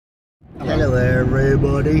Hello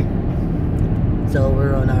everybody. So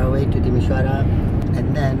we're on our way to Timisoara,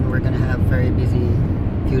 and then we're gonna have very busy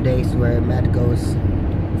few days where Matt goes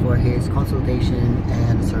for his consultation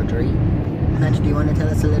and surgery. Matt, do you want to tell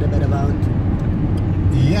us a little bit about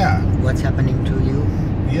what's happening to you?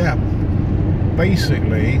 Yeah,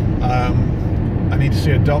 basically I need to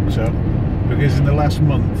see a doctor because in the last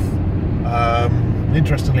month,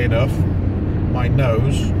 interestingly enough, my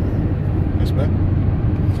nose, this bit,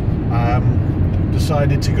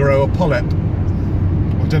 decided to grow a polyp. I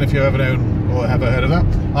don't know if you've ever known or ever heard of that.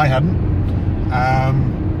 I hadn't.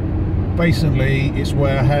 Basically, it's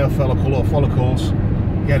where a hair follicle or follicles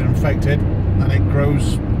get infected and it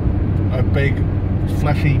grows a big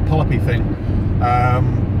fleshy polypy thing.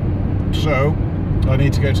 So I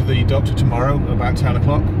need to go to the doctor tomorrow at about 10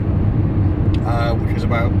 o'clock, which is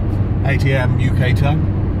about 8 AM UK time,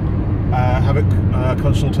 have a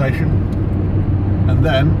consultation, and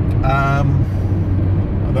then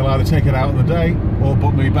they'll either take it out on the day or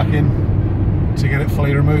book me back in to get it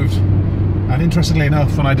fully removed. And interestingly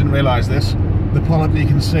enough, and I didn't realise this, the polyp that you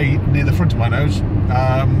can see near the front of my nose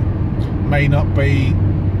may not be,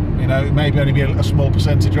 you know, it may only be a small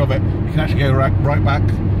percentage of it. You can actually go right back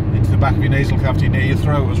into the back of your nasal cavity near your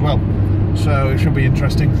throat as well. So it should be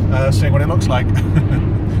interesting seeing what it looks like.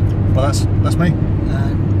 But that's me.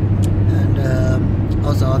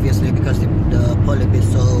 Also, obviously, because the polyp is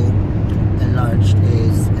so enlarged,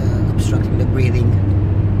 is obstructing the breathing.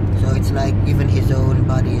 So it's like even his own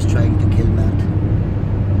body is trying to kill Matt.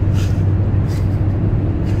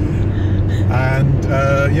 And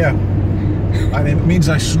yeah, and it means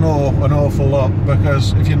I snore an awful lot,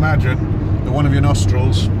 because if you imagine that one of your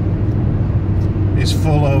nostrils is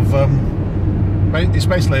full of, it's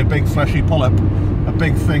basically a big fleshy polyp, a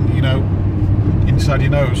big thing, you know, inside your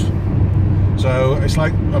nose. So it's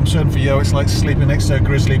like, I'm certain for you, it's like sleeping next to a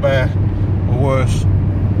grizzly bear, or worse.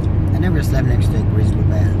 I never slept next to a grizzly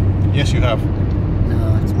bear. Yes, you have.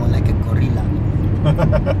 No, it's more like a gorilla.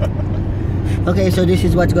 Okay, so this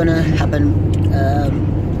is what's gonna happen.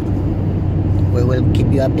 We will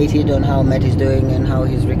keep you updated on how Matt is doing and how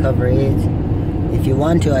his recovery is. If you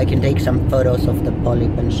want to, I can take some photos of the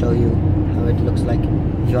polyp and show you how it looks like.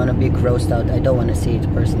 If you want to be grossed out, I don't want to see it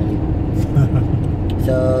personally.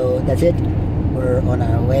 So that's it. We're on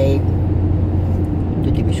our way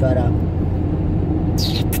to Timisoara.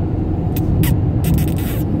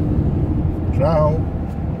 Ciao.